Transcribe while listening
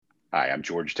Hi, I'm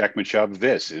George Tekmitchov.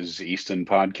 This is Easton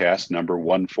podcast number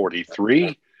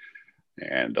 143.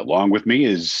 And along with me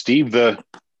is Steve the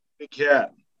Big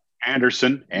Cat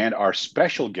Anderson and our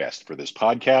special guest for this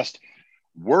podcast,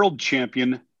 world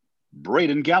champion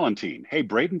Braden Gellenthein. Hey,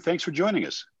 Braden, thanks for joining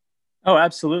us. Oh,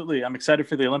 absolutely. I'm excited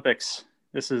for the Olympics.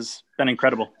 This has been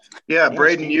incredible. Yeah,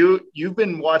 Braden, you've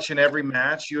been watching every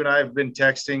match. You and I have been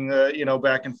texting,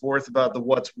 back and forth about the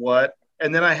what's what.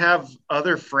 And then I have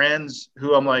other friends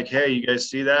who I'm like, hey, you guys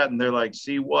see that? And they're like,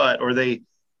 see what? Or they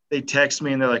text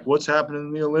me and they're like, what's happening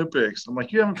in the Olympics? I'm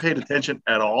like, you haven't paid attention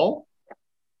at all?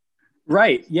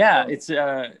 Right. Yeah. It's,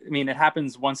 it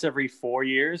happens once every 4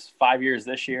 years, 5 years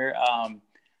this year.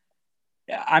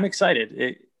 I'm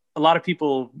excited. A lot of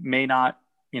people may not,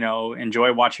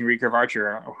 enjoy watching recurve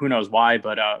archer, or who knows why,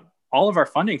 but all of our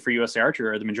funding for USA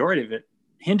Archer, or the majority of it,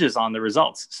 hinges on the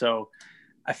results. So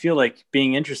I feel like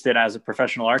being interested as a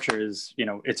professional archer is,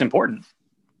 it's important.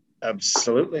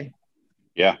 Absolutely.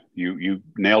 Yeah, you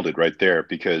nailed it right there,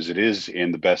 because it is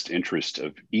in the best interest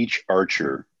of each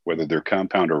archer, whether they're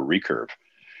compound or recurve,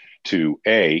 to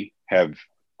A, have,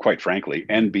 quite frankly,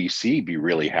 NBC be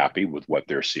really happy with what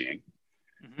they're seeing.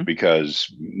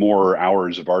 Because more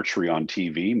hours of archery on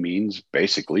TV means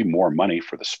basically more money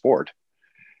for the sport.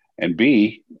 And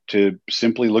B, to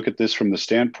simply look at this from the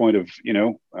standpoint of,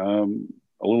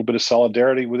 a little bit of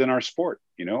solidarity within our sport.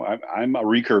 I'm a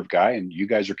recurve guy and you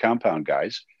guys are compound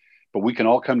guys, but we can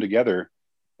all come together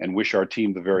and wish our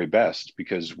team the very best,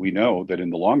 because we know that in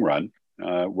the long run,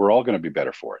 we're all going to be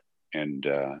better for it. And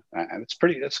that's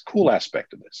a cool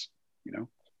aspect of this,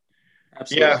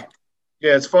 Absolutely.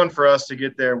 Yeah, it's fun for us to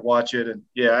get there and watch it. And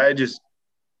yeah, I just,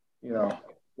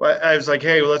 I was like,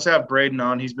 hey, well, let's have Braden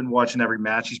on. He's been watching every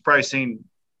match. He's probably seen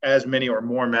as many or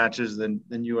more matches than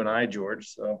you and I, George.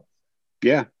 So,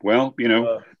 yeah, well,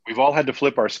 we've all had to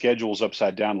flip our schedules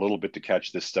upside down a little bit to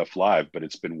catch this stuff live, but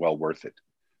it's been well worth it.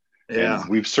 Yeah. And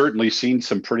we've certainly seen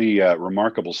some pretty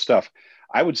remarkable stuff.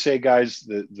 I would say, guys,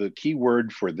 the key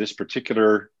word for this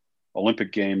particular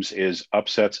Olympic Games is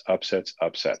upsets, upsets,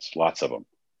 upsets. Lots of them.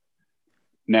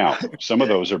 Now, some of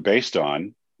those are based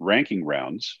on ranking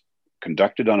rounds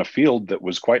conducted on a field that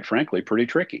was, quite frankly, pretty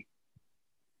tricky.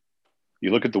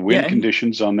 You look at the wind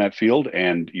conditions on that field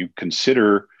and you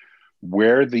consider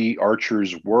where the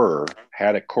archers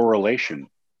had a correlation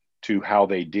to how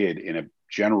they did in a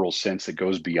general sense that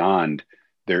goes beyond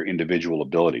their individual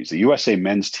abilities. The USA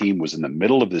men's team was in the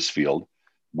middle of this field.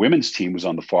 Women's team was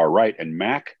on the far right. And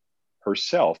Mac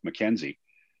herself, Mackenzie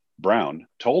Brown,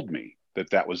 told me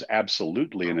that was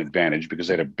absolutely an advantage, because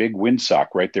they had a big windsock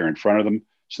right there in front of them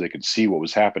so they could see what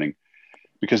was happening.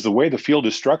 Because the way the field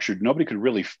is structured, nobody could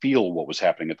really feel what was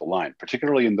happening at the line,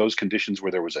 particularly in those conditions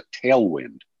where there was a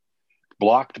tailwind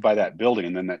blocked by that building.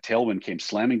 And then that tailwind came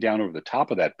slamming down over the top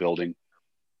of that building,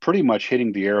 pretty much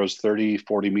hitting the arrows 30,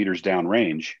 40 meters down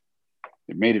range.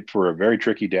 It made it for a very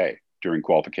tricky day during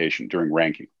qualification, during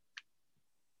ranking.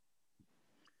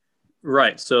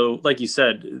 Right. So like you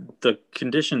said, the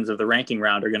conditions of the ranking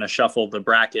round are going to shuffle the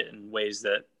bracket in ways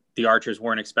that the archers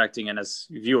weren't expecting. And as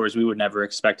viewers, we would never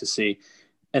expect to see.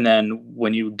 And then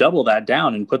when you double that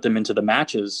down and put them into the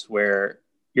matches where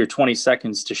you're 20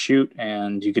 seconds to shoot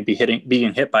and you could be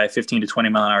being hit by a 15 to 20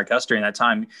 mile an hour gust during that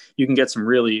time, you can get some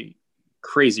really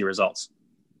crazy results.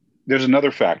 There's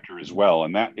another factor as well,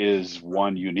 and that is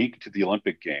one unique to the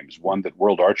Olympic Games, one that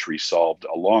World Archery solved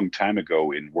a long time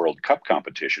ago in World Cup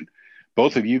competition.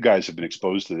 Both of you guys have been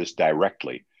exposed to this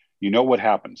directly. You know what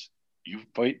happens.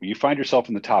 You find yourself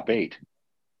in the top 8.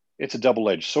 It's a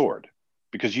double-edged sword,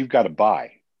 because you've got to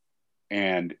buy,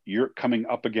 and you're coming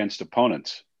up against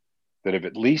opponents that have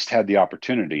at least had the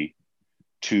opportunity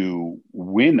to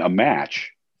win a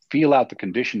match, feel out the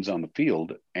conditions on the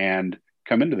field, and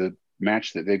come into the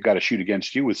match that they've got to shoot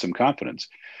against you with some confidence.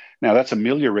 Now, that's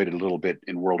ameliorated a little bit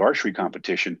in World Archery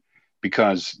competition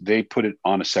because they put it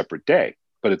on a separate day.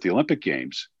 But at the Olympic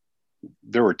Games,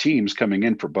 there were teams coming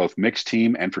in for both mixed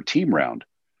team and for team round,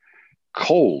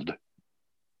 cold,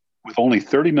 with only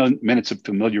 30 minutes of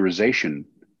familiarization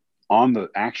on the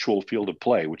actual field of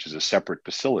play, which is a separate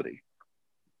facility,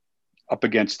 up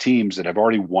against teams that have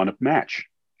already won a match.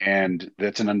 And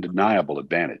that's an undeniable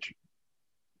advantage.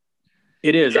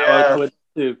 It is. Yeah. I would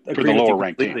agree for the lower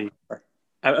ranked team.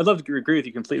 I'd love to agree with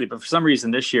you completely, but for some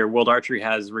reason this year, World Archery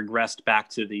has regressed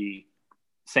back to the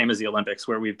same as the Olympics,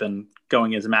 where we've been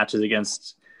going into matches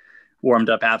against warmed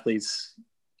up athletes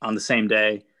on the same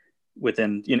day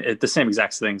within, the same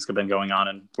exact things have been going on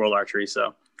in World Archery.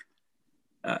 So,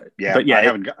 I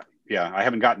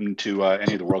haven't gotten to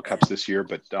any of the World Cups this year,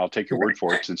 but I'll take your word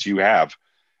for it since you have.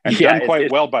 And done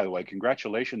quite well, by the way.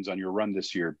 Congratulations on your run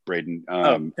this year,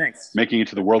 Braden. Thanks. Making it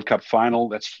to the World Cup final,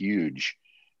 that's huge.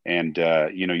 And,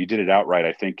 you did it outright,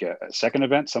 I think, second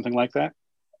event, something like that?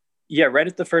 Yeah, right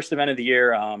at the first event of the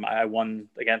year, I won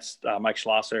against Mike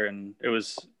Schlosser, and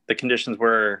the conditions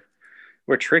were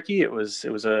tricky. It was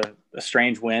a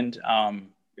strange wind.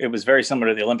 It was very similar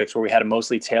to the Olympics, where we had a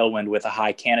mostly tailwind with a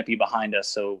high canopy behind us,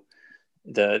 so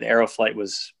the aero flight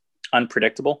was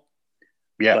unpredictable.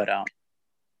 Yeah, but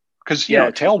because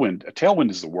a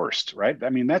tailwind is the worst, right? I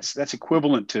mean, that's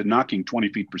equivalent to knocking 20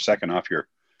 feet per second off your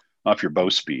bow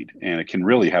speed, and it can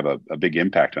really have a big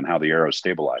impact on how the arrow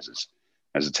stabilizes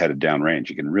as it's headed downrange.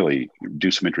 You can really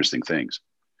do some interesting things.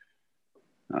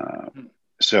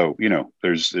 So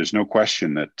there's no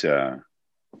question that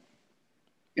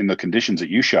in the conditions that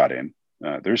you shot in,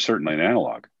 there's certainly an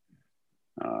analog.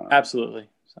 Absolutely.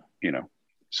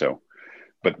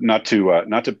 But not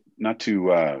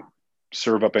to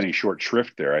serve up any short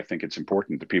shrift there. I think it's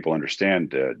important that people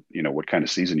understand, what kind of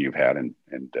season you've had, and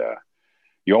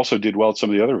you also did well at some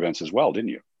of the other events as well,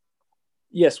 didn't you?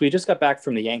 Yes, we just got back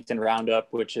from the Yankton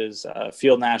Roundup, which is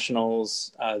Field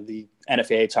Nationals, the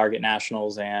NFAA Target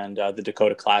Nationals, and the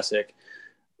Dakota Classic.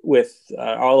 With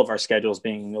all of our schedules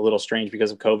being a little strange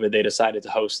because of COVID, they decided to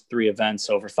host 3 events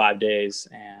over 5 days.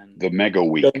 And the Mega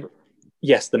Week.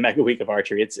 Yes, the Mega Week of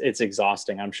archery. It's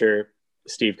exhausting. I'm sure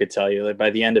Steve could tell you that by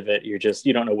the end of it, you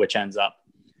don't know which ends up.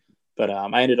 But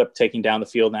I ended up taking down the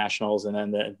Field Nationals and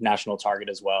then the National Target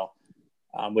as well,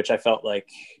 which I felt like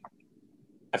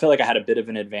I had a bit of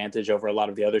an advantage over a lot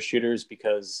of the other shooters,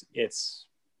 because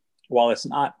while it's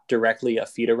not directly a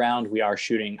feed around, we are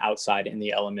shooting outside in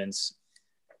the elements,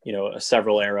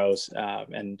 several arrows,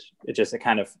 and it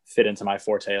kind of fit into my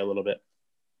forte a little bit.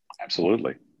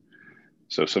 Absolutely.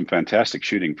 So some fantastic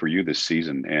shooting for you this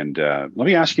season. And let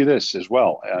me ask you this as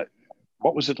well.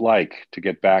 What was it like to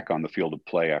get back on the field of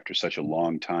play after such a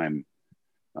long time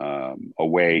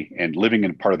away and living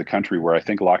in a part of the country where I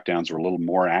think lockdowns were a little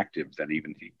more active than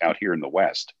even out here in the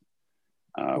West?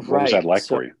 What was that like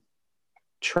for you?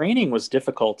 Training was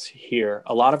difficult here.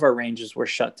 A lot of our ranges were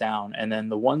shut down, and then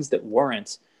the ones that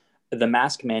weren't, the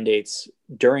mask mandates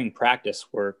during practice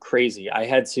were crazy. I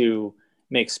had to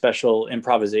make special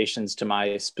improvisations to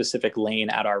my specific lane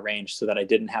at our range so that I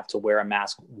didn't have to wear a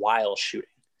mask while shooting.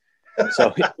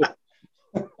 So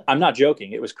I'm not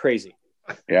joking. It was crazy.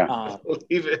 Yeah.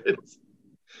 Believe it.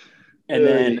 And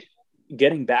then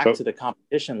getting back to the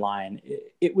competition line,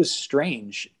 it was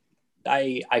strange.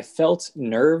 I felt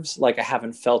nerves like I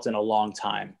haven't felt in a long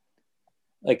time.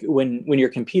 Like when you're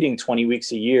competing 20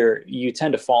 weeks a year, you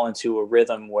tend to fall into a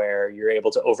rhythm where you're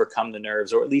able to overcome the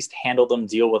nerves, or at least handle them,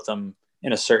 deal with them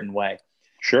in a certain way.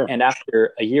 Sure. And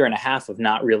after a year and a half of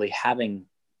not really having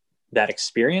that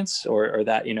experience or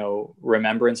that,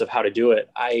 remembrance of how to do it,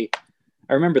 I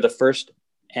remember the first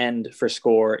end for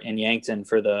score in Yankton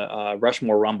for the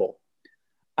Rushmore Rumble.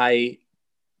 I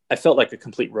felt like a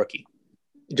complete rookie.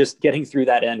 Just getting through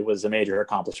that end was a major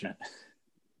accomplishment.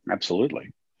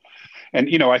 Absolutely. And,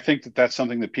 I think that that's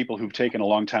something that people who've taken a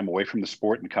long time away from the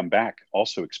sport and come back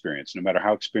also experience. No matter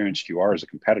how experienced you are as a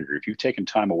competitor, if you've taken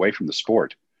time away from the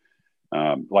sport,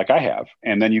 like I have,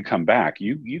 and then you come back,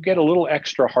 you get a little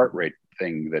extra heart rate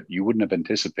thing that you wouldn't have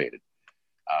anticipated,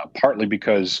 partly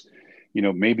because,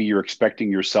 maybe you're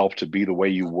expecting yourself to be the way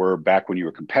you were back when you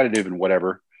were competitive and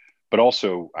whatever, but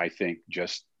also I think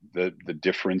just the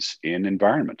difference in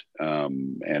environment.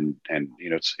 And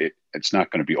it's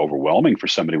not going to be overwhelming for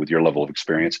somebody with your level of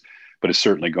experience, but it's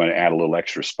certainly going to add a little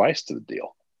extra spice to the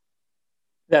deal.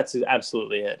 That's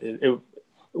absolutely it.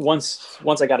 Once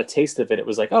I got a taste of it, it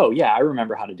was like, oh yeah, I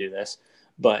remember how to do this.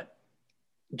 But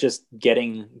just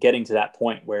getting to that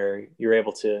point where you're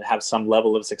able to have some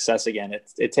level of success again,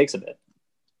 it takes a bit.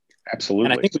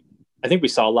 Absolutely. And I think we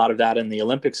saw a lot of that in the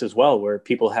Olympics as well, where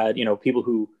people had, people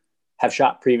who have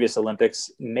shot previous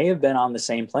Olympics may have been on the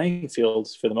same playing field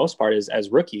for the most part as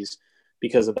rookies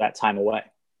because of that time away.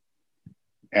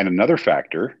 And another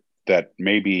factor that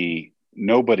maybe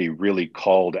nobody really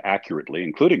called accurately,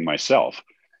 including myself,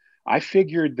 I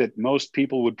figured that most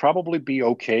people would probably be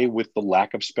okay with the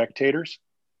lack of spectators.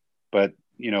 But,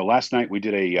 last night we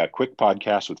did a quick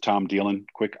podcast with Tom Dielan,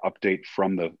 quick update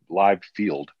from the live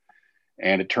field.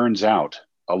 And it turns out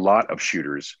a lot of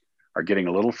shooters are getting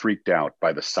a little freaked out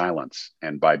by the silence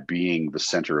and by being the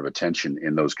center of attention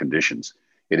in those conditions.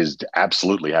 It is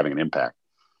absolutely having an impact.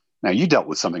 Now, you dealt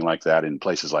with something like that in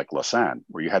places like Lausanne,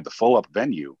 where you had the full up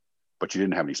venue, but you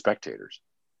didn't have any spectators.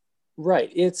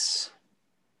 Right.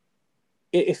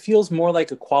 It feels more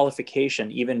like a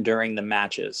qualification even during the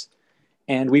matches.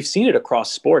 And we've seen it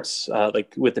across sports,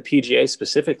 like with the PGA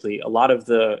specifically. A lot of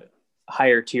the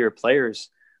higher tier players,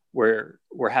 we're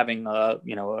having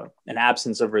an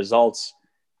absence of results,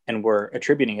 and we're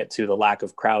attributing it to the lack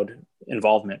of crowd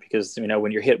involvement. Because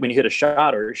when you hit a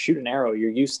shot or shoot an arrow, you're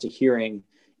used to hearing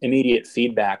immediate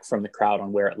feedback from the crowd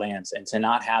on where it lands, and to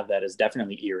not have that is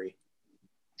definitely eerie.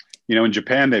 In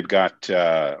Japan, they've got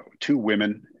 2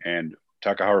 women and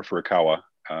Takahara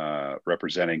Furukawa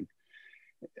representing.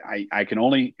 I can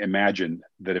only imagine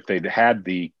that if they'd had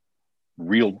the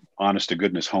real honest to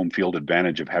goodness home field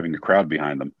advantage of having a crowd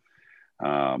behind them,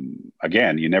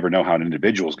 again, you never know how an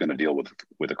individual is going to deal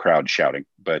with a crowd shouting,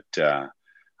 but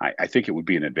I think it would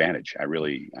be an advantage. I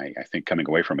think coming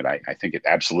away from it, I think it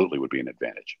absolutely would be an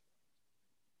advantage.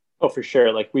 Oh, for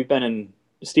sure. Like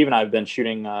Steve and I have been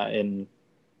shooting in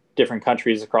different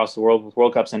countries across the world with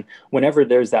World Cups. And whenever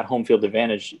there's that home field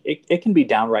advantage, it can be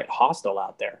downright hostile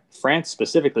out there. France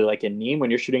specifically, like in Nîmes,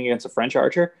 when you're shooting against a French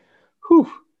archer,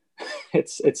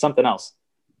 it's something else.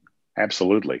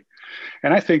 Absolutely.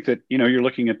 And I think that, you're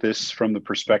looking at this from the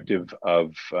perspective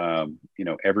of,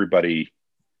 everybody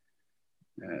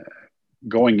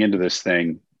going into this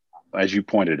thing, as you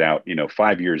pointed out,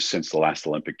 5 years since the last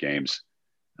Olympic Games,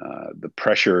 the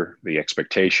pressure, the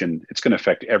expectation, it's going to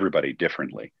affect everybody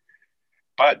differently.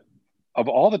 But of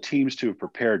all the teams to have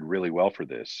prepared really well for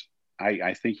this,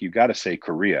 I think you got to say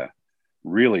Korea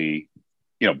really,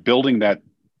 building that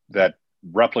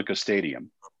replica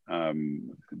stadium.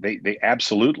 They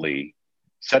absolutely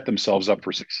set themselves up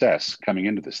for success coming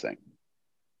into this thing.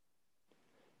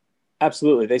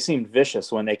 Absolutely. They seemed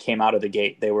vicious when they came out of the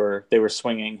gate. They were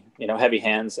swinging, heavy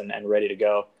hands and ready to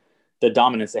go. The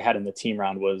dominance they had in the team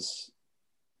round was,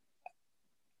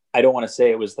 I don't want to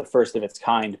say it was the first of its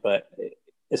kind, but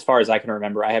as far as I can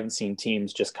remember, I haven't seen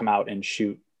teams just come out and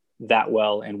shoot that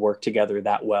well and work together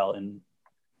that well. And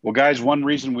well, guys, one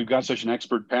reason we've got such an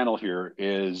expert panel here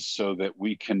is so that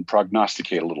we can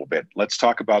prognosticate a little bit. Let's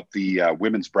talk about the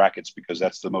women's brackets, because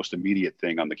that's the most immediate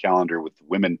thing on the calendar, with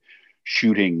women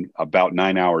shooting about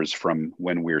 9 hours from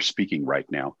when we're speaking right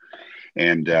now.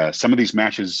 And some of these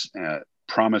matches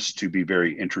promise to be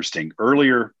very interesting.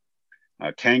 Earlier,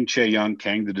 Kang Chae-young,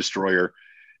 Kang the Destroyer,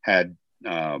 had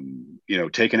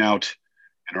taken out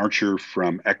an archer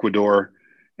from Ecuador,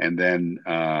 and then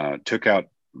took out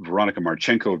Veronika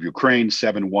Marchenko of Ukraine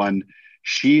 7-1.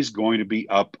 She's going to be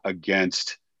up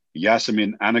against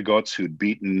Yasemin Anagots, who'd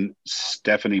beaten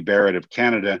Stephanie Barrett of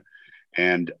Canada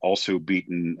and also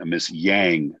beaten Miss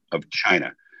Yang of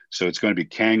China. So it's going to be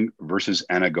Kang versus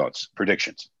Anagots.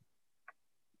 Predictions?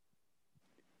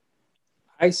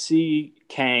 I see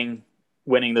Kang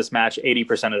winning this match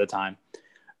 80% of the time.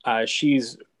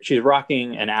 She's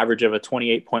rocking an average of a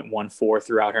 28.14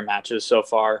 throughout her matches so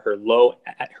far. Her low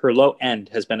end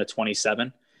has been a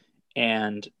 27,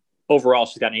 and overall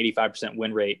she's got an 85%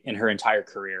 win rate in her entire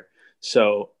career.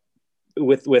 So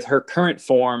with her current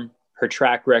form, her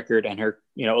track record, and her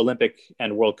Olympic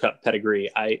and World Cup pedigree,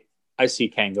 I see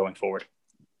Kang going forward.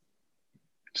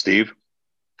 Steve?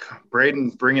 Braden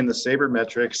bringing the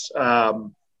sabermetrics.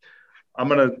 I'm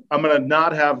gonna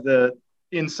not have the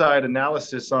inside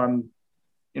analysis on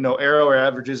arrow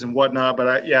averages and whatnot, but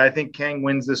I think Kang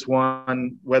wins this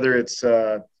one, whether it's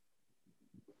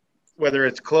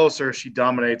close or she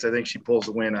dominates. I think she pulls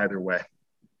the win either way.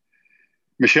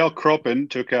 Michelle Kropin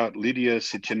took out Lydia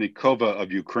Sichenikova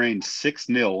of Ukraine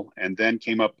 6-0, and then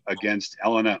came up against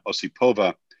Elena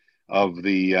Osipova of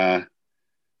the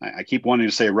I keep wanting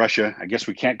to say Russia. I guess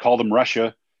we can't call them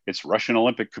Russia. It's Russian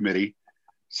Olympic Committee.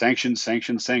 Sanctions.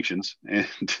 And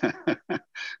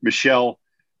Michelle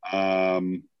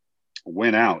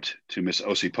went out to Miss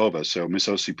Osipova. So Miss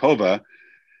Osipova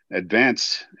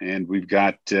advanced, and we've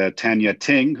got Tanya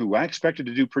Ting, who I expected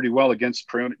to do pretty well against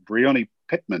Brioni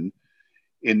Pittman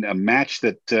in a match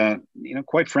that,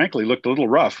 quite frankly, looked a little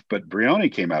rough, but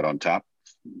Brioni came out on top,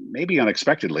 maybe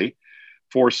unexpectedly,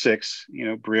 4-6.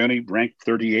 Brioni ranked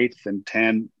 38th and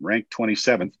Tan ranked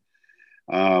 27th.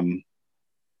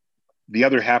 The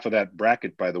other half of that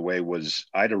bracket, by the way, was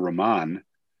Ida Rahman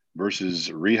versus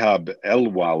Rihab El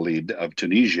Walid of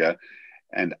Tunisia.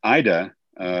 And Ida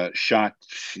shot,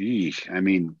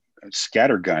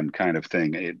 scattergun kind of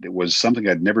thing. It was something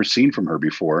I'd never seen from her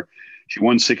before. She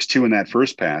won 6-2 in that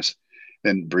first pass.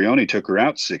 Then Brioni took her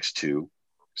out 6-2.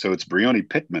 So it's Brioni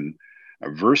Pittman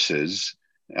versus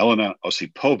Elena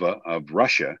Osipova of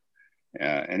Russia.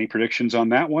 Any predictions on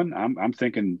that one? I'm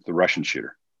thinking the Russian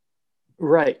shooter.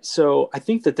 Right. So I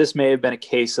think that this may have been a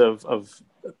case of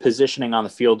positioning on the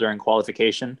field during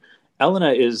qualification.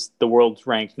 Elena is the world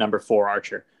ranked number 4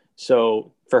 archer.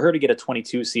 So for her to get a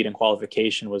 22 seed in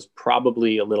qualification was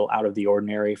probably a little out of the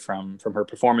ordinary from her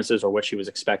performances or what she was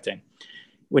expecting.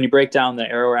 when you break down the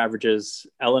arrow averages,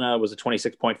 Elena was a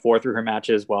 26.4 through her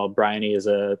matches, while Bryony is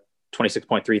a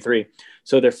 26.33.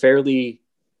 So they're fairly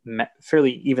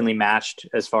evenly matched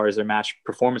as far as their match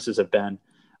performances have been.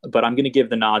 But I'm going to give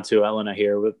the nod to Elena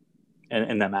here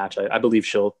in that match. I believe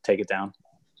she'll take it down.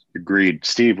 Agreed.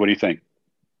 Steve, what do you think?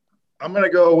 I'm going to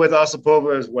go with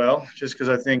Osipova as well, just because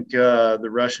I think the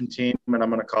Russian team, and I'm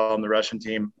going to call them the Russian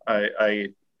team, I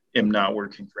am not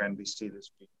working for NBC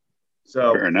this week.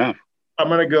 So fair enough. I'm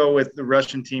going to go with the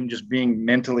Russian team just being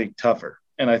mentally tougher.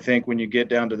 And I think when you get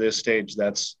down to this stage,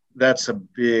 that's a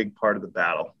big part of the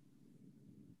battle.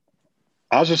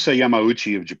 Azusa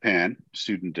Yamauchi of Japan,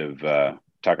 student of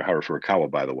Takahara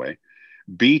Furukawa, by the way,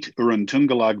 beat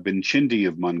Uruntungalag Binchindi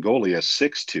of Mongolia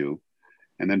 6-2,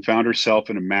 and then found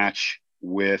herself in a match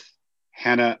with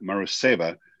Hannah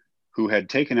Maruseva, who had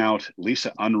taken out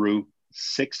Lisa Unruh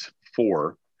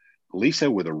 6-4.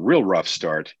 Lisa with a real rough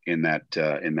start in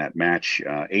that match,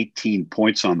 18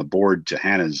 points on the board to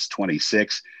Hannah's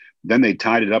 26. Then they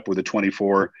tied it up with a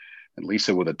 24, and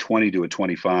Lisa with a 20 to a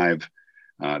 25.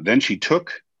 Then she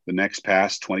took the next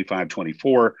pass,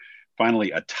 25-24,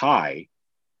 finally a tie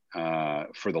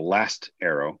for the last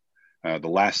arrow, the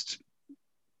last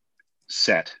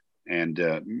set. And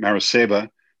Maruseva,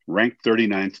 ranked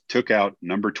 39th, took out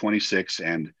number 26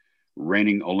 and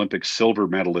reigning Olympic silver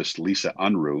medalist Lisa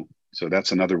Unruh. So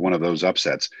that's another one of those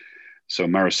upsets. So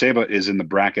Maruseva is in the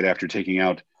bracket after taking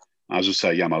out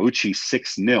Azusa Yamauchi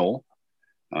 6-0.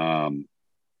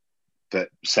 The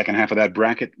second half of that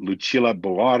bracket, Lucilla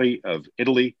Boari of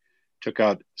Italy took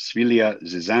out Svilia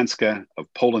Zizanska of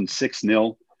Poland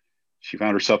 6-0. She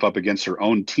found herself up against her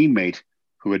own teammate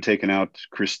who had taken out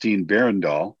Christine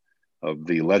Berendal of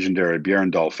the legendary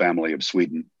Berendal family of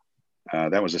Sweden.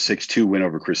 That was a 6-2 win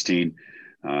over Christine.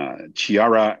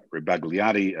 Chiara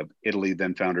Ribagliati of Italy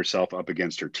then found herself up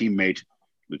against her teammate,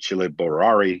 Lucilla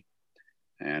Boari.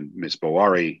 And Miss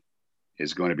Boari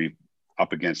is going to be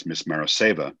up against Miss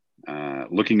Maruseva.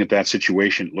 Looking at that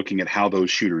situation, looking at how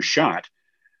those shooters shot,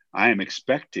 I am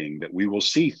expecting that we will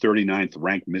see 39th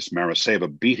ranked Miss Maruseva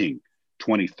beating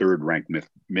 23rd ranked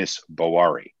Miss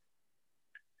Boari.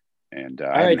 And all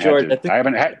right, George, I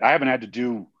haven't had to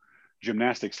do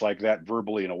gymnastics like that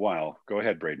verbally in a while. Go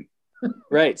ahead, Braden.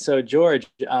 Right. So, George,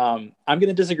 I'm going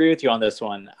to disagree with you on this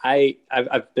one.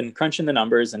 I've been crunching the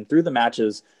numbers, and through the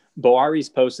matches, Boari's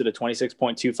posted a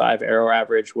 26.25 arrow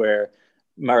average, where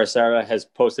Maruseva has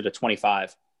posted a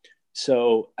 25.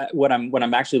 So when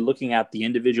I'm actually looking at the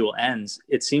individual ends,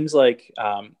 it seems like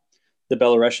the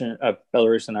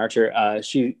Belarusian archer,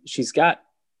 she's got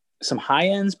some high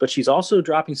ends, but she's also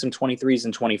dropping some 23s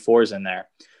and 24s in there.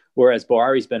 Whereas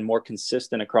Boari's been more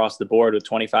consistent across the board with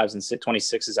 25s and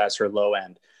 26s as her low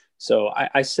end. So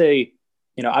I say,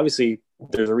 obviously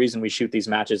there's a reason we shoot these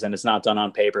matches and it's not done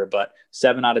on paper, but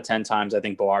 7 out of 10 times, I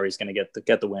think Boari's going to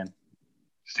get the win.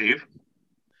 Steve?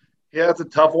 Yeah, it's a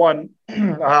tough one.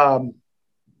 I'm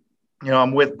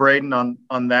with Braden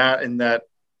on that, in that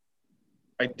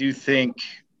I do think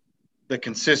the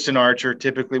consistent archer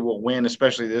typically will win,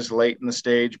 especially this late in the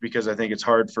stage, because I think it's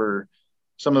hard for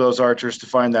some of those archers to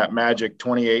find that magic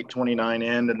 28, 29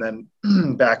 end and then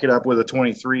back it up with a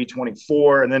 23,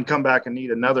 24, and then come back and need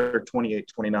another 28,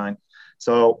 29.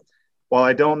 So while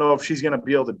I don't know if she's going to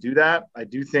be able to do that, I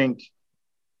do think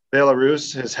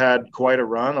Belarus has had quite a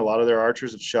run. A lot of their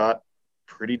archers have shot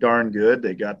pretty darn good.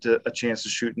 They got a chance to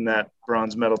shoot in that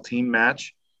bronze medal team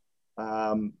match. So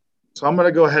I'm going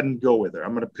to go ahead and go with her.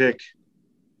 I'm going to pick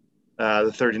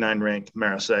the 39 ranked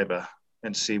Maruseva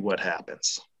and see what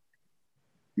happens.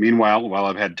 Meanwhile, while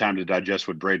I've had time to digest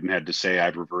what Braden had to say,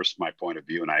 I've reversed my point of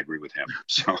view and I agree with him.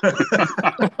 So,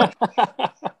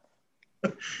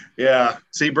 yeah.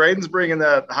 See, Braden's bringing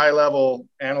that high level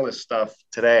analyst stuff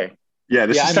today. Yeah,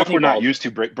 this is stuff we're not used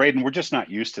to, Braden. We're just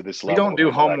not used to this level. We don't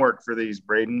do homework for these,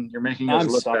 Braden. You're making us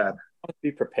look bad.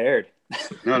 Be prepared.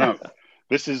 No.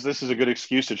 This is a good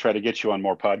excuse to try to get you on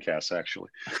more podcasts, actually.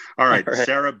 All right.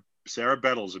 Sarah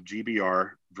Bettles of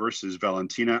GBR versus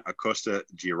Valentina Acosta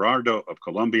Girardo of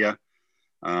Colombia.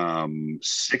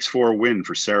 6-4 win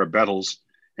for Sarah Bettles.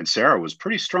 And Sarah was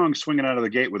pretty strong swinging out of the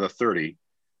gate with a 30.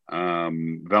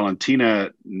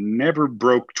 Valentina never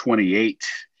broke 28.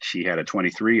 She had a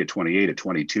 23, a 28, a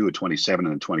 22, a 27,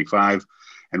 and a 25.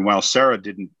 And while Sarah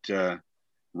didn't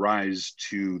rise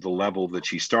to the level that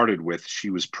she started with, she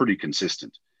was pretty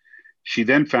consistent. She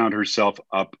then found herself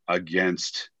up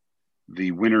against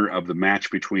the winner of the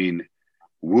match between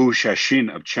Wu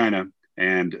Shaxin of China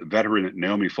and veteran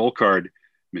Naomi Folkard.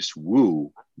 Miss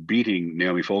Wu beating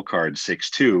Naomi Folkard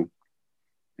 6-2.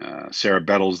 Sarah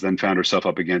Bettles then found herself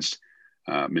up against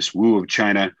Miss Wu of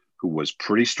China, who was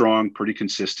pretty strong, pretty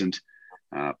consistent.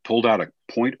 pulled out a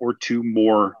point or two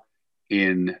more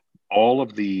in all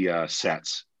of the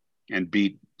sets and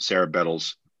beat Sarah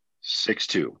Bettles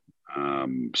 6-2.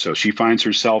 So she finds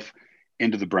herself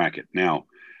into the bracket. Now,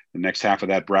 the next half of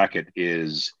that bracket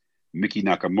is Miki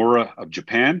Nakamura of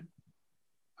Japan,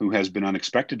 who has been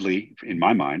unexpectedly, in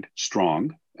my mind,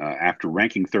 strong after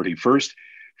ranking 31st.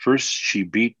 First, she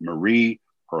beat Marie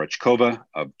Horachkova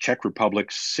of Czech Republic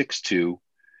 6-2.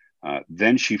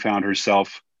 Then she found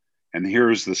herself, and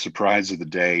here's the surprise of the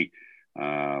day,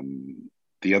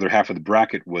 the other half of the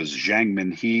bracket was Zhang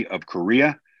Minhee of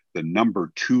Korea, the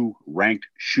number 2 ranked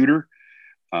shooter.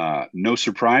 No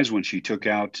surprise when she took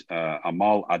out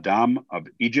Amal Adam of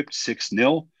Egypt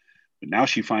 6-0. But now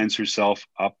she finds herself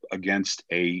up against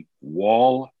a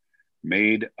wall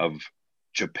made of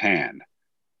Japan.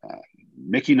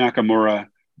 Miki Nakamura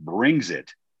brings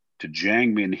it to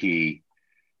Zhang Minhee.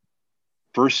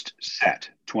 First set,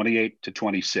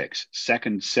 28-26.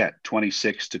 Second set,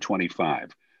 26-25.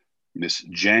 Miss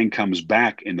Zhang comes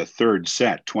back in the third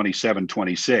set,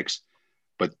 27-26.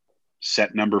 But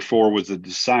set number 4 was the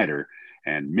decider.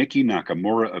 And Miki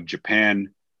Nakamura of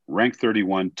Japan, ranked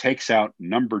 31, takes out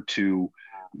number 2,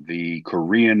 the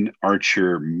Korean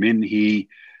archer Zhang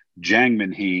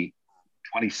Minhee,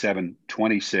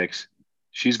 27-26.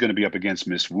 She's going to be up against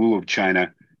Miss Wu of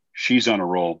China. She's on a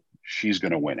roll. She's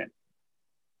going to win it.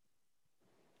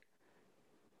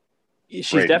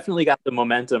 She's definitely got the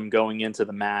momentum going into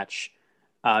the match.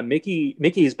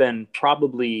 Mickey's been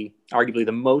probably, arguably,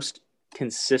 the most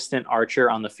consistent archer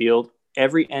on the field.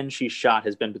 Every end she's shot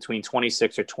has been between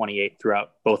 26 or 28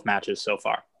 throughout both matches so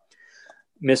far.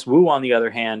 Miss Wu, on the other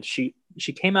hand, she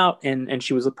came out and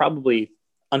she was probably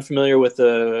unfamiliar with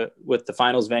the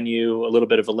finals venue, a little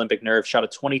bit of Olympic nerve, shot a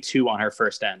 22 on her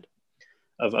first end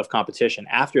of competition.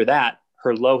 After that,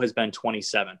 her low has been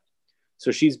 27. So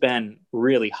she's been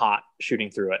really hot shooting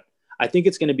through it. I think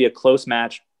it's going to be a close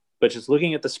match, but just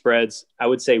looking at the spreads, I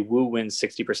would say Wu wins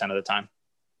 60% of the time.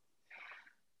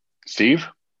 Steve?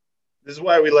 This is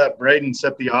why we let Braden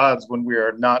set the odds when we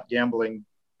are not gambling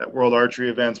at World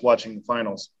Archery events watching the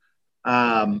finals.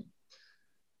 I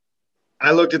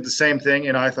looked at the same thing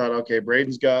and I thought, okay,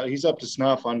 he's up to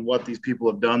snuff on what these people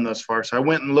have done thus far. So I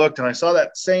went and looked and I saw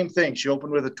that same thing. She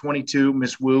opened with a 22,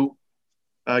 Miss Wu,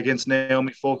 against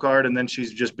Naomi Folkard, and then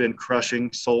she's just been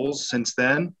crushing souls since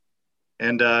then.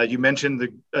 And you mentioned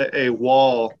a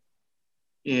wall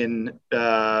in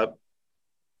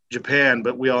Japan,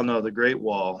 but we all know the Great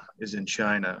Wall is in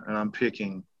China, and I'm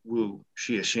picking Wu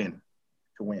Xiaxin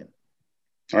to win.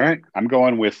 All right. I'm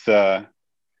going with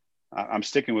I'm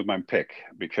sticking with my pick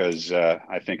because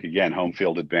I think, again, home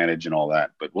field advantage and all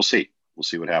that, but we'll see. We'll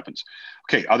see what happens.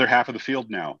 Okay, other half of the field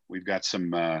now. We've got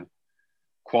some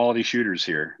quality shooters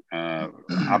here.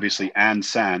 Obviously, An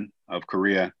San of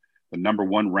Korea, the number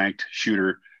 1 ranked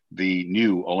shooter, the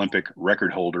new Olympic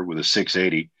record holder with a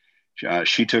 680.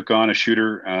 She took on a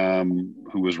shooter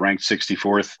who was ranked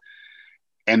 64th,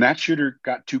 and that shooter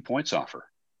got 2 points off her.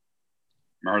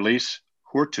 Marlies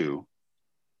Hurtu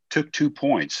took 2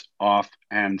 points off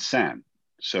An San.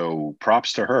 So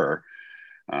props to her.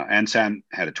 An San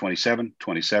had a 27,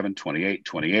 27, 28,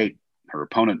 28. Her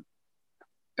opponent,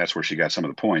 that's where she got some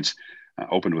of the points,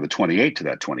 opened with a 28 to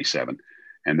that 27.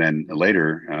 And then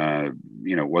later,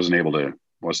 wasn't able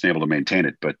to maintain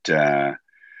it. But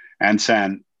An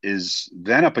San is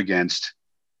then up against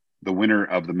the winner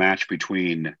of the match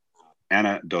between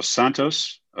Ana dos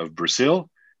Santos of Brazil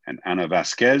and Ana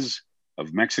Vasquez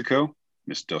of Mexico.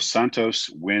 Miss dos Santos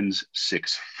wins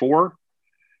 6-4.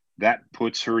 That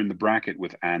puts her in the bracket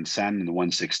with An San in the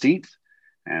 116th.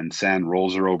 An San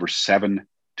rolls her over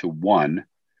 7-1.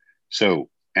 So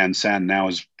An San now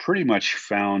has pretty much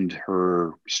found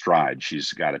her stride.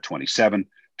 She's got a 27,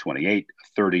 28,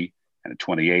 30, and a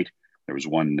 28. There was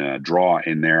one draw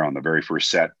in there on the very first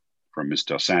set from Miss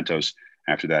Dos Santos.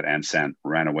 After that, An San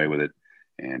ran away with it,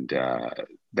 and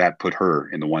that put her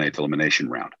in the 1/8 elimination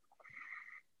round.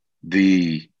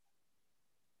 The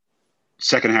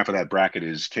second half of that bracket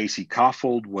is Casey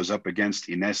Kaufhold was up against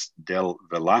Ines del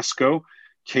Velasco.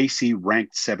 Casey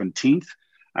ranked 17th.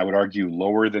 I would argue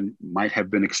lower than might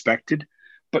have been expected,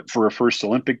 but for a first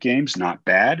Olympic Games, not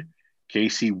bad.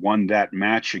 Casey won that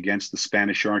match against the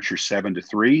Spanish archer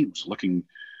 7-3. It was looking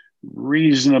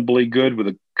reasonably good with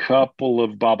a couple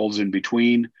of bobbles in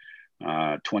between,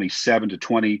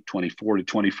 27-20,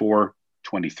 24-24,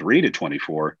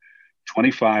 23-24,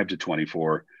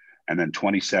 25-24, and then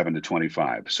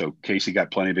 27-25. So Casey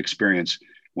got plenty of experience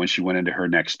when she went into her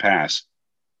next pass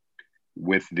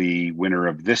with the winner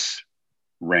of this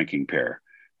ranking pair.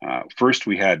 First,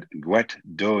 we had Nguyen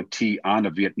Do Thi An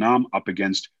of Vietnam up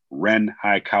against Ren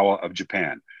Hayakawa of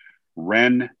Japan.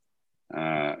 Ren,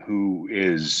 who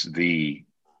is the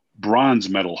bronze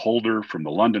medal holder from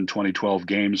the London 2012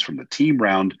 games from the team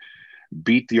round,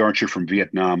 beat the archer from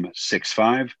Vietnam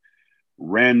 6-5.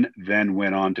 Ren then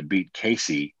went on to beat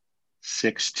Casey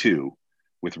 6-2,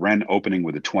 with Ren opening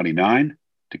with a 29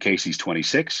 to Casey's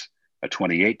 26, a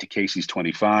 28 to Casey's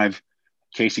 25.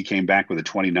 Casey came back with a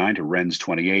 29 to Ren's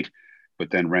 28, but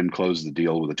then Ren closed the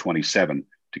deal with a 27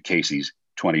 to Casey's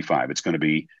 25. It's going to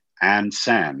be An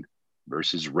San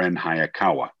versus Ren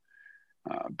Hayakawa.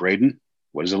 Braden,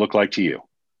 what does it look like to you?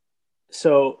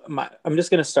 So I'm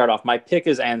just going to start off. My pick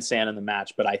is An San in the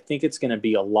match, but I think it's going to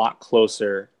be a lot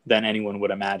closer than anyone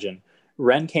would imagine.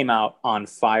 Ren came out on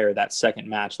fire that second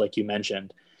match, like you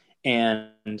mentioned.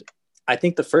 And I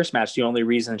think the first match, the only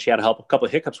reason she had to help a couple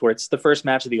of hiccups were it's the first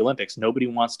match of the Olympics. Nobody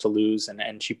wants to lose.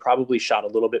 And she probably shot a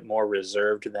little bit more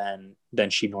reserved than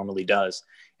she normally does.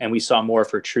 And we saw more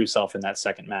of her true self in that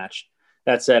second match.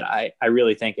 That said, I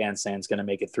really think An San's going to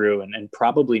make it through and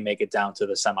probably make it down to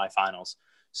the semifinals.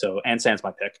 So An San's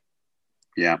my pick.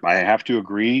 Yeah, I have to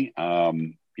agree.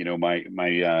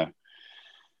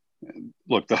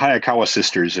 Look, the Hayakawa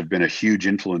sisters have been a huge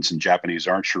influence in Japanese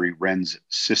archery. Ren's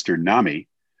sister Nami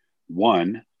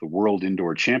won the World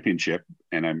Indoor Championship,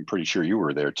 and I'm pretty sure you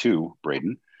were there too,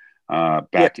 Braden,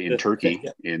 back in Turkey,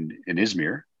 in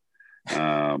Izmir.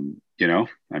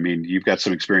 You've got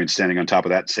some experience standing on top of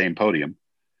that same podium.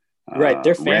 Right.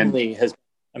 Their family has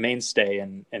a mainstay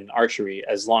in archery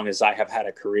as long as I have had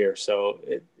a career. So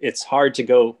it's hard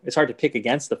to pick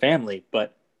against the family,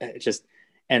 but it's just,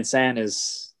 An San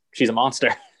she's a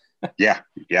monster. Yeah,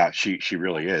 she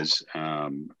really is.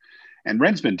 And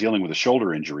Ren's been dealing with a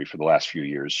shoulder injury for the last few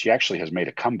years. She actually has made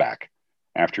a comeback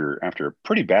after a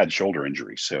pretty bad shoulder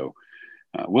injury. So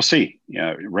we'll see.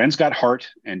 Ren's got heart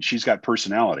and she's got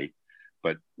personality,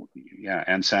 but yeah,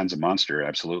 An San's a monster,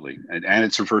 absolutely. And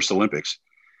it's her first Olympics.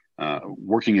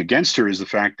 Working against her is the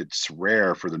fact that it's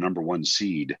rare for the number one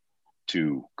seed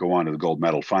to go on to the gold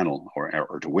medal final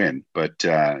or to win. But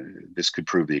this could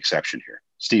prove the exception here.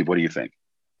 Steve, what do you think?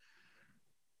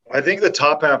 I think the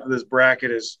top half of this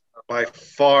bracket is by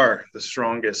far the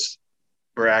strongest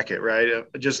bracket, right?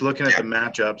 Just looking at the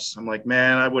matchups, I'm like,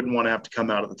 man, I wouldn't want to have to come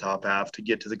out of the top half to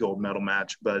get to the gold medal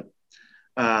match. But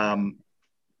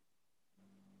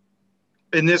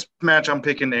in this match, I'm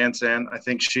picking An San. I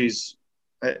think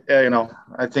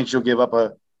I think she'll give up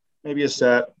maybe a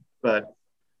set, but I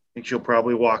think she'll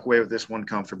probably walk away with this one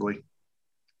comfortably.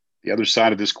 The other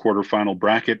side of this quarterfinal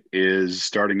bracket is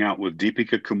starting out with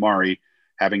Deepika Kumari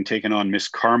having taken on Miss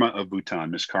Karma of Bhutan.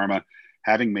 Miss Karma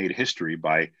having made history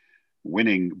by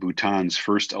winning Bhutan's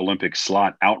first Olympic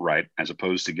slot outright, as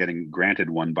opposed to getting granted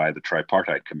one by the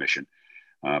Tripartite Commission.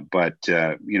 But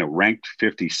ranked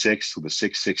 56th with a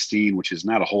 616, which is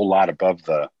not a whole lot above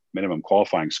the minimum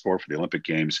qualifying score for the Olympic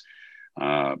Games.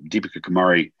 Deepika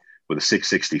Kumari with a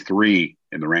 663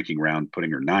 in the ranking round,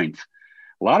 putting her ninth.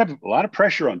 A lot of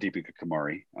pressure on Deepika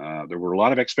Kumari. There were a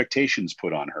lot of expectations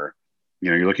put on her.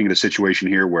 You're looking at a situation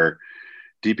here where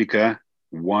Deepika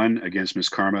won against Miss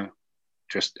Karma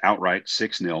just outright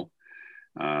 6-0.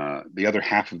 The other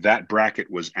half of that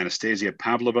bracket was Anastasia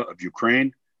Pavlova of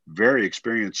Ukraine, very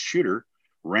experienced shooter,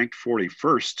 ranked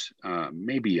 41st,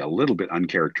 maybe a little bit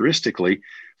uncharacteristically,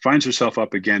 finds herself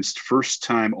up against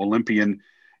first-time Olympian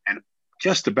and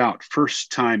just about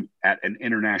first time at an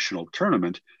international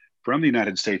tournament from the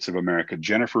United States of America,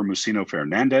 Jennifer Musino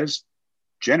Fernandez.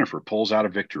 Jennifer pulls out a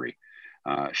victory.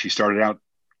 She started out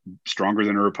stronger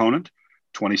than her opponent,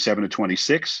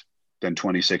 27-26, then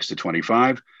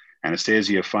 26-25.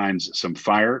 Anastasia finds some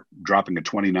fire, dropping a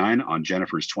 29 on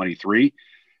Jennifer's 23.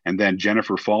 And then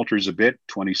Jennifer falters a bit,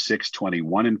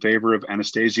 26-21 in favor of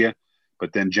Anastasia.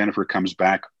 But then Jennifer comes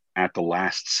back at the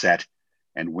last set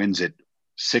and wins it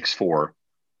 6-4,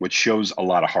 which shows a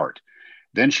lot of heart.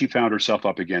 Then she found herself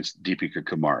up against Deepika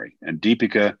Kumari. And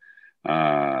Deepika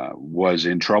was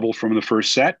in trouble from the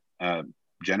first set.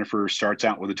 Jennifer starts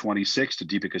out with a 26 to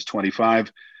Deepika's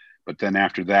 25. But then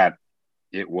after that,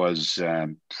 it was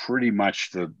pretty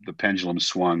much the pendulum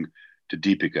swung to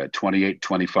Deepika,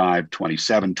 28-25,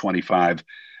 27-25.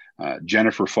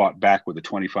 Jennifer fought back with a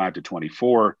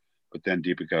 25-24, but then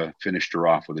Deepika finished her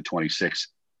off with a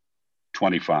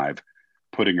 26-25,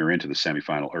 putting her into the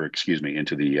semifinal,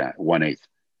 into the 1/8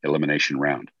 elimination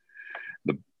round.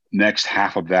 The next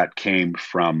half of that came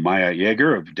from Maya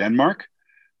Jaeger of Denmark,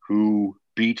 who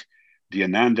beat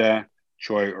Diananda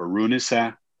Choi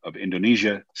Arunisa of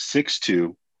Indonesia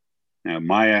 6-2. Now,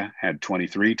 Maya had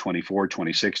 23, 24,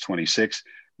 26, 26,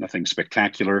 nothing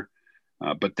spectacular.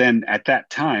 But then at that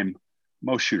time,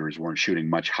 most shooters weren't shooting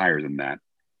much higher than that.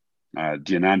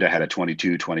 Diananda had a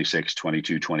 22, 26,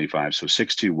 22, 25. So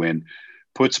 6-2 win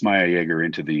puts Maya Yeager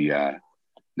into the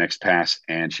next pass,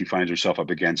 and she finds herself up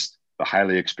against the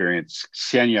highly experienced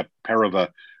Ksenia Perova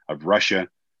of Russia,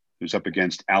 who's up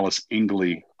against Alice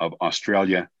Ingley of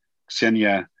Australia.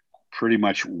 Ksenia pretty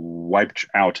much wiped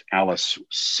out Alice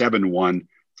 7-1,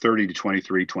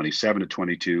 30-23,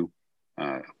 27-22,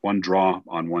 one draw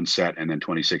on one set, and then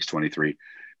 26-23.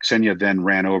 Ksenia then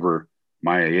ran over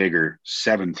Maya Yeager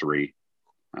 7-3,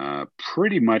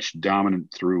 pretty much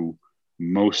dominant through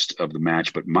most of the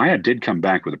match, but Maya did come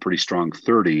back with a pretty strong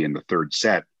 30 in the third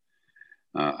set.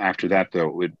 After that,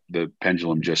 though, the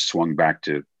pendulum just swung back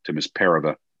to Miss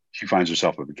Perova. She finds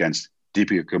herself up against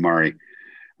Deepika Kumari.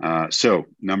 So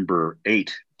number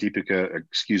eight, Ksenia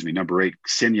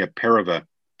Perova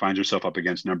finds herself up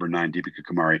against number 9, Deepika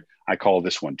Kumari. I call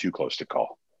this one too close to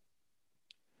call.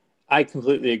 I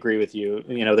completely agree with you.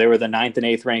 You know, they were the 9th and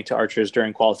 8th ranked archers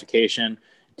during qualification.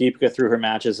 Deepika through her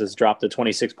matches has dropped a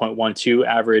 26.12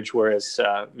 average, whereas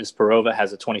Ms. Perova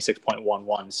has a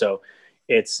 26.11. So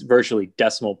it's virtually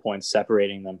decimal points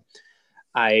separating them.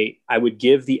 I would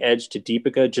give the edge to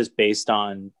Deepika just based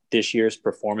on this year's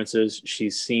performances. She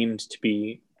seemed to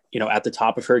be, you know, at the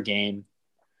top of her game.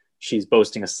 She's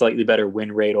boasting a slightly better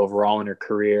win rate overall in her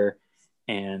career.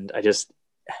 And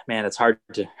it's hard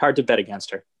to bet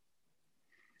against her.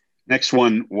 Next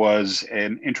one was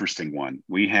an interesting one.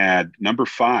 We had number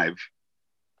 5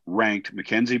 ranked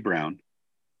Mackenzie Brown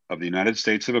of the United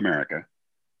States of America,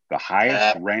 the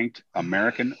highest ranked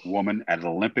American woman at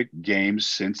Olympic Games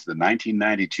since the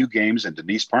 1992 Games, and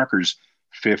Denise Parker's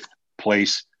 5th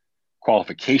place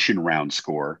qualification round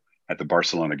score at the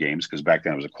Barcelona Games, because back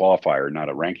then it was a qualifier, not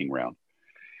a ranking round.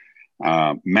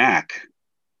 Mac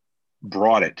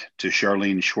brought it to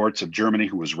Charlene Schwartz of Germany,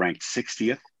 who was ranked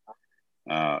 60th.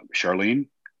 Charlene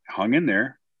hung in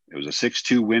there. It was a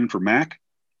 6-2 win for Mac.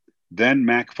 Then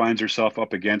Mac finds herself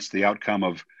up against the outcome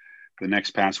of the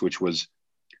next pass, which was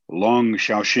Long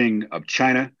Xiaoxing of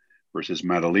China versus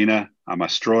Madalina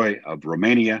Amastroy of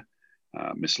Romania.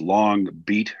 Miss Long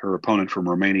beat her opponent from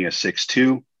Romania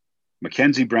 6-2.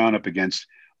 Mackenzie Brown up against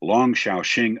Long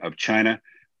Xiaoxing of China.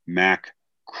 Mac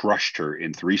crushed her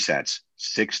in 3 sets,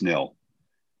 6-0,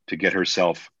 to get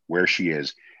herself where she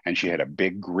is. And she had a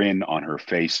big grin on her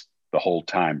face the whole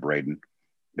time, Braden.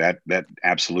 That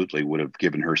absolutely would have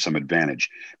given her some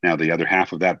advantage. Now, the other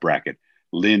half of that bracket,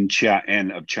 Lin Chia-En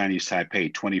of Chinese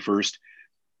Taipei, 21st,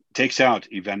 takes out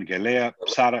Evangelia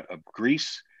Psara of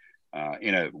Greece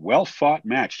in a well-fought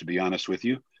match, to be honest with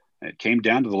you. It came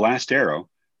down to the last arrow,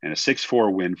 and a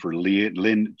 6-4 win for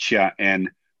Lin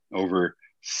Chia-En over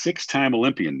 6-time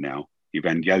Olympian now,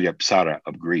 Evangelia Psara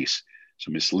of Greece.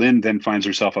 So Miss Lin then finds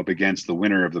herself up against the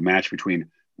winner of the match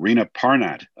between Rina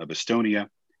Parnat of Estonia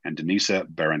and Denisa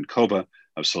Barankova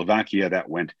of Slovakia. That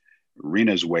went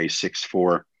Rina's way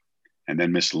 6-4. And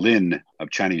then Miss Lin of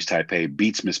Chinese Taipei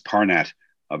beats Miss Parnat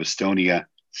of Estonia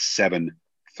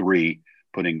 7-3,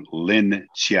 putting Lin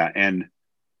Chia-En,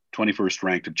 21st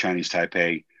ranked of Chinese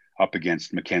Taipei, up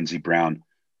against Mackenzie Brown.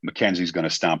 Mackenzie's going to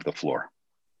stomp the floor.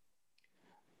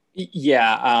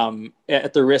 Yeah,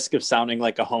 at the risk of sounding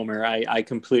like a homer, I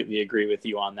completely agree with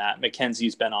you on that.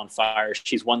 Mackenzie's been on fire.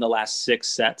 She's won the last 6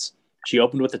 sets. She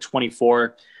opened with a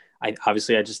 24. I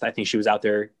think she was out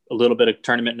there a little bit of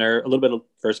tournament nerve, a little bit of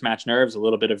first match nerves, a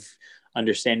little bit of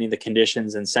understanding the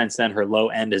conditions. And since then, her low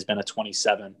end has been a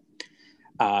 27.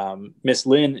 Miss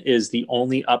Lin is the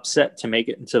only upset to make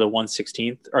it into the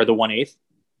 1/16th or the 1/8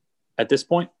 at this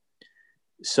point.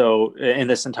 So in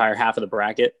this entire half of the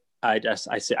bracket, I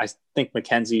think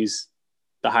Mackenzie's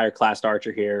the higher classed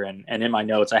archer here. And in my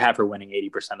notes, I have her winning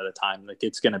 80% of the time. Like,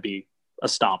 it's going to be a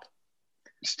stomp.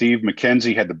 Steve,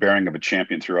 Mackenzie had the bearing of a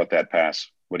champion throughout that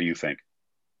pass. What do you think?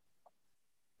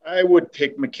 I would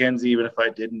pick Mackenzie even if I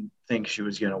didn't think she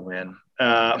was going to win.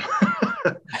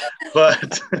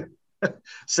 But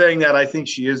saying that, I think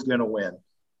she is going to win.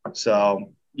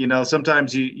 So, you know,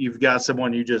 sometimes you've got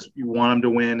someone you want them to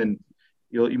win, and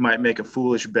you might make a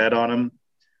foolish bet on them.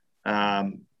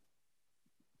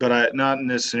 But not in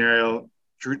this scenario.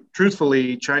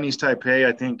 Truthfully, Chinese Taipei,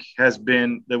 I think,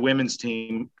 the women's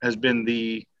team has been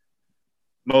the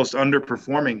most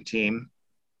underperforming team.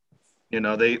 You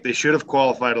know, they should have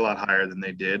qualified a lot higher than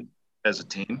they did as a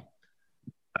team.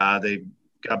 They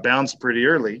got bounced pretty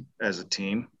early as a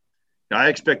team. I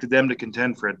expected them to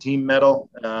contend for a team medal.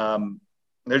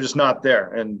 They're just not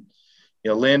there. And,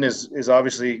 you know, Lin is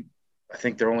obviously, I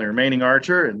think, their only remaining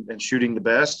archer and shooting the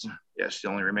best. Yes, the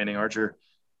only remaining archer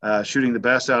shooting the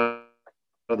best out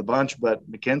of the bunch, but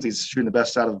Mackenzie's shooting the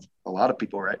best out of a lot of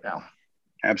people right now.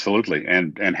 Absolutely.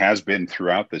 And has been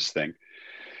throughout this thing.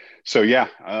 So yeah,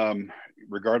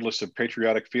 regardless of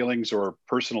patriotic feelings or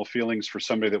personal feelings for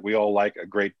somebody that we all like a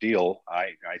great deal,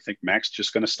 I think Mac's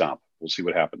just going to stomp. We'll see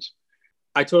what happens.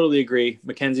 I totally agree.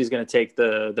 Mackenzie's going to take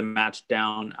the match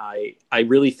down. I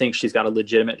really think she's got a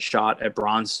legitimate shot at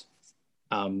bronze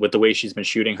with the way she's been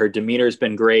shooting. Her demeanor has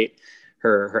been great.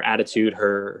 Her attitude,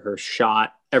 her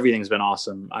shot, everything's been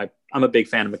awesome. I'm a big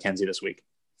fan of Mackenzie this week.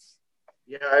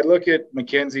 Yeah, I look at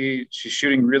Mackenzie. She's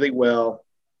shooting really well.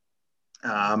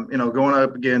 Going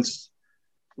up against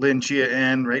Lin Chia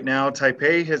N right now,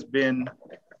 Taipei has been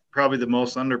probably the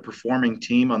most underperforming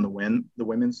team on the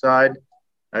women's side.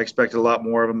 I expected a lot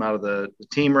more of them out of the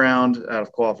team round, out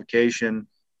of qualification,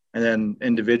 and then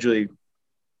individually,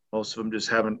 most of them just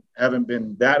haven't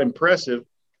been that impressive.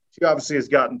 She obviously has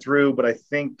gotten through, but I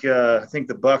think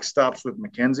the buck stops with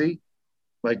Mackenzie.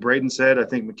 Like Braden said, I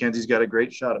think Mackenzie's got a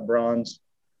great shot at bronze.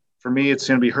 For me, it's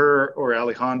going to be her or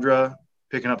Alejandra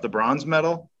picking up the bronze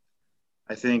medal.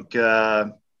 I think,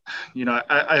 I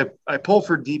pull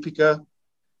for Deepika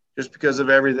just because of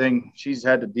everything she's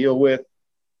had to deal with.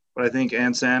 But I think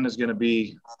Ansan is going to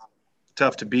be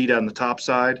tough to beat on the top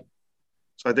side.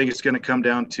 So I think it's going to come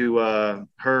down to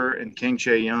her and Kang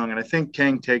Chae Young. And I think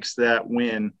Kang takes that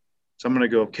win. So I'm going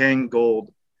to go Kang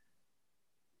gold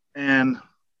and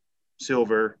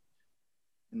silver.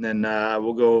 And then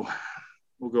we'll go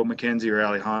Mackenzie or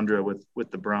Alejandra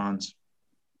with the bronze.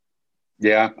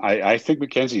 Yeah, I think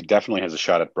Mackenzie definitely has a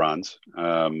shot at bronze.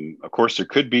 Of course, there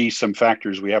could be some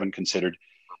factors we haven't considered.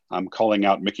 I'm calling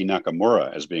out Miki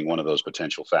Nakamura as being one of those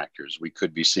potential factors. We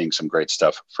could be seeing some great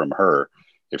stuff from her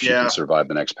if she can survive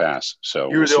the next pass.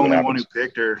 So you were the only one who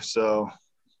picked her. So,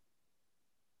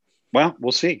 well,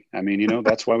 we'll see. I mean,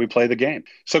 that's why we play the game.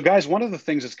 So, guys, one of the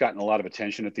things that's gotten a lot of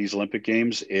attention at these Olympic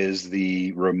Games is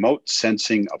the remote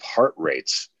sensing of heart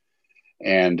rates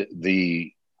and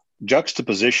the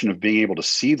juxtaposition of being able to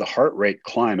see the heart rate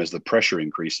climb as the pressure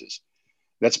increases.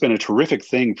 That's been a terrific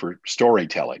thing for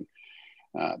storytelling.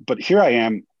 But here I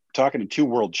am talking to two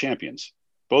world champions.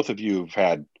 Both of you have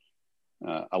had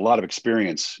a lot of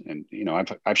experience, and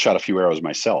I've shot a few arrows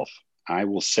myself. I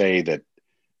will say that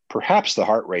perhaps the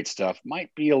heart rate stuff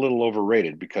might be a little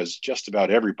overrated because just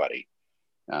about everybody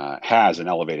has an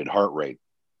elevated heart rate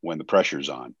when the pressure's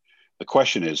on. The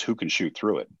question is, who can shoot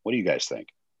through it? What do you guys think?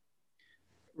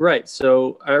 Right.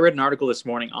 So I read an article this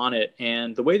morning on it,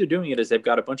 and the way they're doing it is they've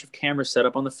got a bunch of cameras set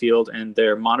up on the field, and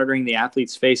they're monitoring the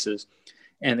athletes' faces.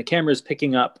 And the camera is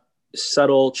picking up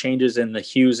subtle changes in the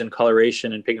hues and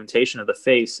coloration and pigmentation of the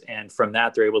face. And from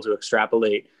that, they're able to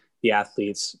extrapolate the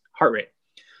athlete's heart rate.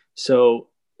 So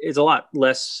it's a lot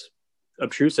less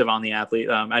obtrusive on the athlete.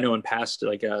 I know in past,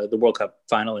 like the World Cup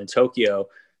final in Tokyo,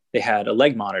 they had a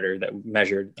leg monitor that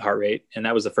measured heart rate. And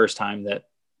that was the first time that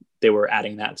they were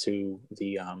adding that to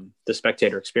the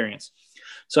spectator experience.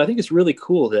 So I think it's really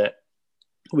cool that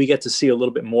we get to see a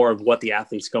little bit more of what the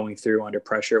athlete's going through under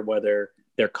pressure, whether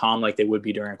they're calm like they would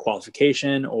be during a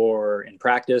qualification or in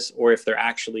practice, or if they're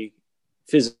actually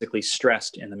physically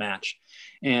stressed in the match.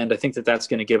 And I think that that's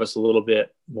going to give us a little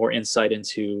bit more insight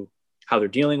into how they're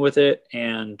dealing with it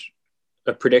and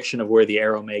a prediction of where the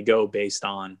arrow may go based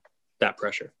on that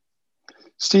pressure.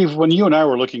 Steve, when you and I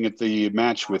were looking at the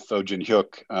match with Oh Jin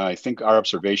Hyuk, I think our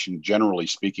observation, generally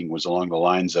speaking, was along the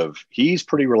lines of he's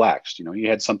pretty relaxed. He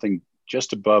had something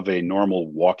just above a normal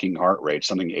walking heart rate,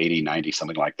 something 80, 90,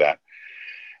 something like that.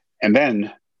 And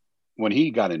then when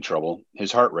he got in trouble,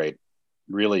 his heart rate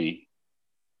really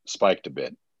spiked a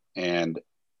bit. And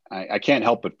I can't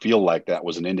help but feel like that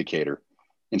was an indicator,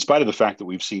 in spite of the fact that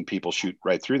we've seen people shoot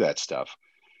right through that stuff.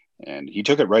 And he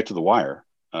took it right to the wire.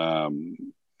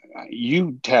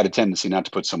 You had a tendency not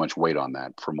to put so much weight on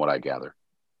that, from what I gather.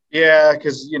 Yeah,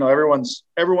 because everyone's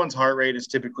heart rate is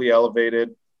typically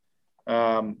elevated.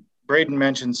 Braden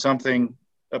mentioned something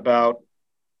about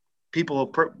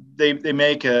people they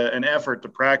make an effort to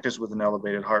practice with an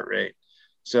elevated heart rate.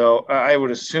 So I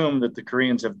would assume that the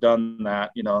Koreans have done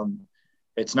that.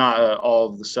 It's not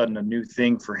all of a sudden a new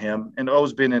thing for him, and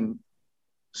O's been in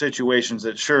situations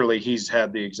that surely he's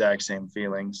had the exact same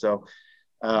feeling. So,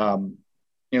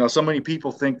 so many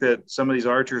people think that some of these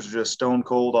archers are just stone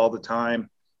cold all the time,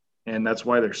 and that's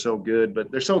why they're so good. But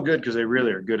they're so good because they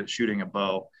really are good at shooting a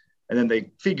bow. And then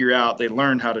they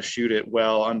learn how to shoot it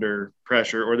well under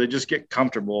pressure, or they just get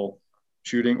comfortable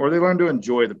shooting, or they learn to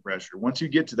enjoy the pressure. Once you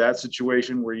get to that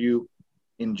situation where you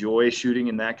enjoy shooting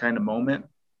in that kind of moment,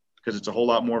 because it's a whole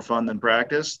lot more fun than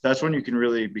practice, that's when you can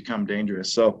really become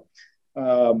dangerous. So,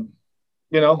 ultimately,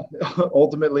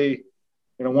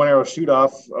 one arrow shoot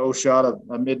off, shot a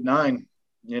mid-9,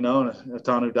 and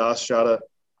Atanu Das shot a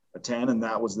 10, and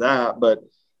that was that. But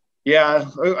yeah,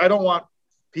 I don't want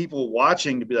people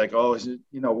watching to be like, oh, is it,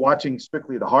 watching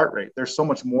strictly the heart rate. There's so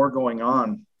much more going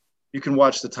on. You can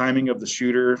watch the timing of the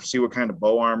shooter, see what kind of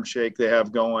bow arm shake they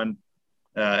have going,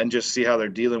 and just see how they're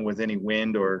dealing with any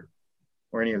wind or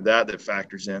any of that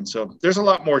factors in. So there's a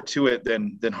lot more to it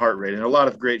than heart rate. And a lot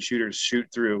of great shooters shoot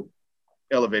through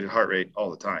elevated heart rate all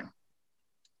the time.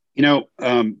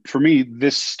 For me,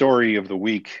 this story of the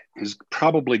week is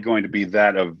probably going to be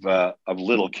that of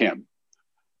Little Kim,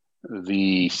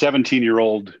 the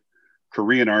 17-year-old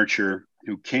Korean archer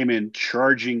who came in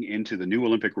charging into the new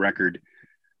Olympic record,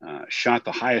 shot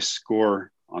the highest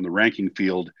score on the ranking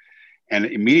field, and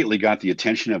immediately got the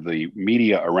attention of the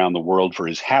media around the world for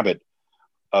his habit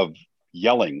of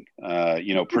yelling,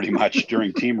 pretty much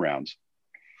during team rounds.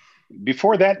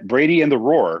 Before that, Brady and the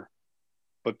Roar.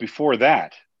 But before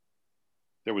that,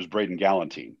 there was Braden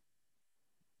Gellenthein.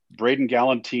 Braden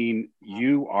Gellenthein,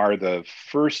 you are the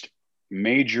first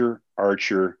major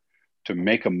archer to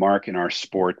make a mark in our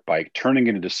sport by turning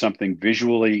it into something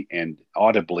visually and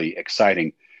audibly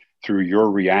exciting through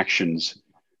your reactions,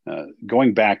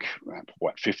 going back,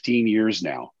 15 years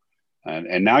now.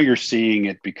 And now you're seeing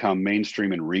it become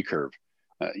mainstream and recurve.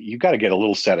 You've got to get a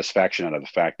little satisfaction out of the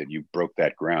fact that you broke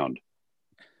that ground.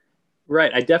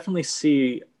 Right. I definitely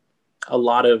see a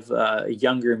lot of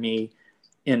younger me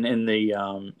in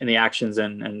the actions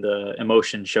and the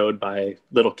emotion showed by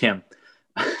Little Kim.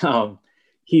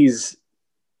 He's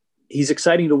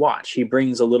exciting to watch. He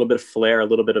brings a little bit of flair, a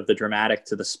little bit of the dramatic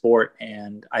to the sport.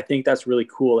 And I think that's really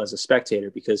cool as a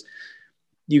spectator, because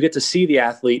you get to see the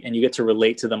athlete and you get to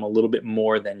relate to them a little bit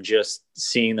more than just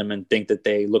seeing them and think that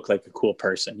they look like a cool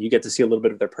person. You get to see a little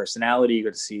bit of their personality. You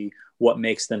get to see what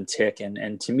makes them tick.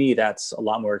 And to me, that's a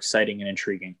lot more exciting and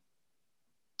intriguing.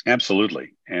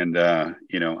 Absolutely. And,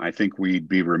 I think we'd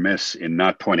be remiss in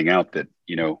not pointing out that,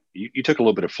 you took a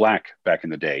little bit of flack back in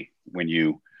the day when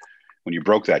you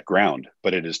broke that ground,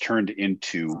 but it has turned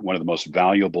into one of the most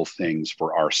valuable things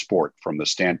for our sport from the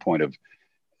standpoint of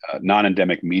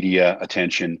non-endemic media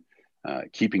attention,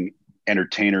 keeping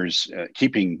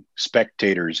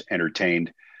spectators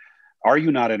entertained. Are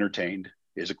you not entertained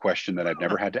is a question that I've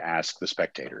never had to ask the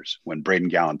spectators when Braden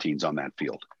Gellentein's on that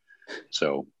field.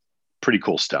 So pretty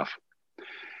cool stuff.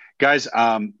 Guys,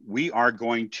 we are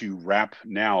going to wrap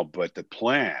now, but the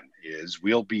plan is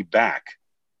we'll be back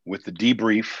with the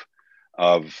debrief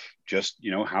of just,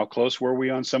 how close were we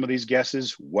on some of these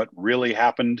guesses, what really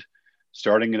happened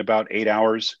starting in about 8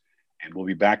 hours. And we'll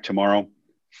be back tomorrow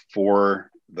for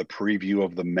the preview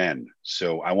of the men.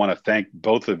 So I want to thank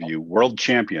both of you, world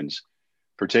champions,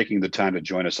 for taking the time to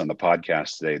join us on the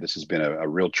podcast today. This has been a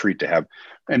real treat to have.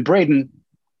 And Braden,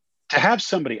 to have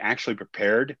somebody actually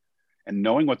prepared and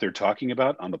knowing what they're talking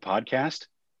about on the podcast,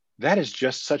 that is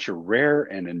just such a rare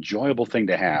and enjoyable thing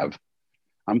to have.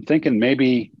 I'm thinking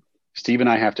maybe Steve and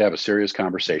I have to have a serious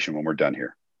conversation when we're done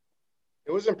here.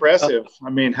 It was impressive.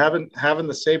 I mean, having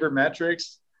the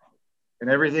sabermetrics and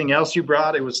everything else you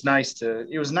brought, it was nice to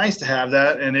have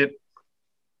that. And it,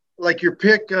 like your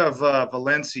pick of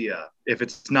Valencia, if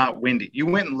it's not windy, you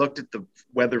went and looked at the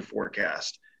weather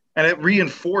forecast, and it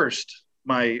reinforced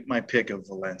my pick of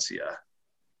Valencia.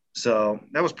 So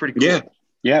that was pretty cool.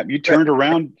 Yeah. You turned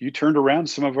around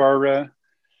some of our,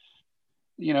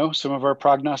 some of our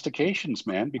prognostications,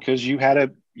 man, because you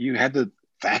had the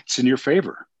facts in your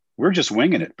favor. We're just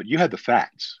winging it, but you had the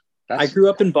facts. I grew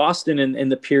up in Boston in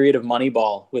the period of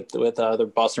Moneyball with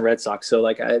the Boston Red Sox.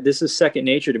 So this is second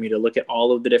nature to me to look at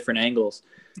all of the different angles.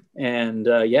 And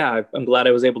I'm glad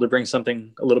I was able to bring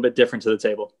something a little bit different to the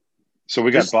table. So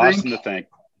we got Boston to thank.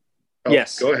 Oh,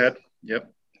 yes. Go ahead.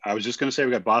 Yep. I was just going to say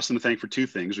we got Boston to thank for two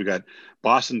things. We got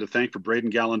Boston to thank for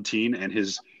Braden Gellenthein and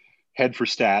his head for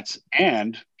stats,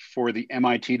 and for the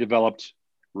MIT developed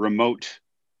remote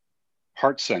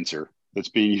heart sensor that's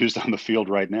being used on the field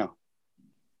right now.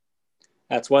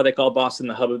 That's why they call Boston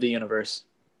the hub of the universe.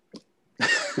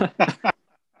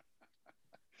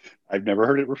 I've never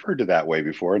heard it referred to that way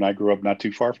before, and I grew up not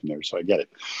too far from there, so I get it.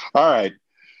 All right.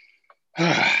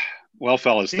 Well,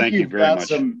 fellas, thank you very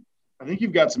much. I think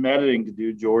you've got some editing to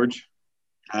do, George.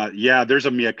 Yeah, there's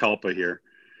a mea culpa here.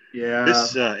 Yeah.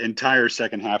 This entire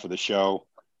second half of the show,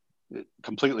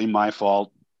 completely my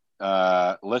fault.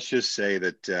 Let's just say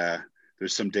that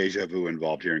there's some deja vu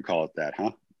involved here and call it that,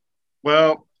 huh?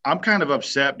 Well, I'm kind of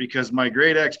upset because my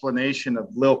great explanation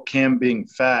of Lil Kim being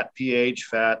fat, PH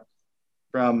fat,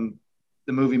 from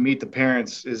the movie Meet the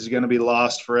Parents is going to be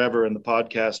lost forever in the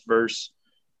podcast verse.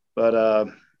 But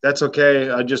that's okay.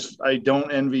 I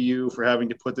don't envy you for having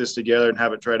to put this together and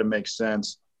have it try to make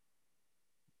sense.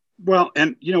 Well,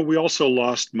 and, we also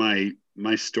lost my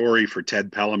story for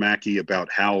Ted Palomaki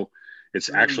about how it's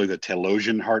actually the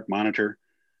Telosian heart monitor.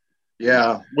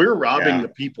 Yeah, we're robbing the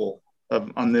people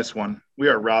on this one. We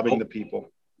are robbing the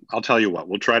people. I'll tell you what,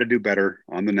 we'll try to do better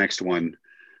on the next one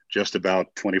just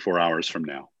about 24 hours from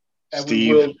now. And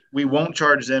Steve, we won't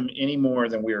charge them any more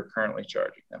than we are currently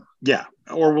charging them. Yeah,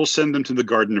 or we'll send them to the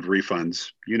Garden of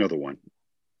Refunds. You know the one.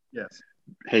 Yes.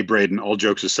 Hey, Braden, all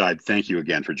jokes aside, thank you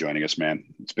again for joining us, man.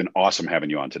 It's been awesome having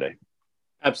you on today.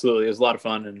 Absolutely. It was a lot of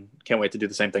fun and can't wait to do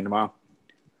the same thing tomorrow.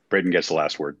 Braden gets the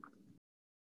last word.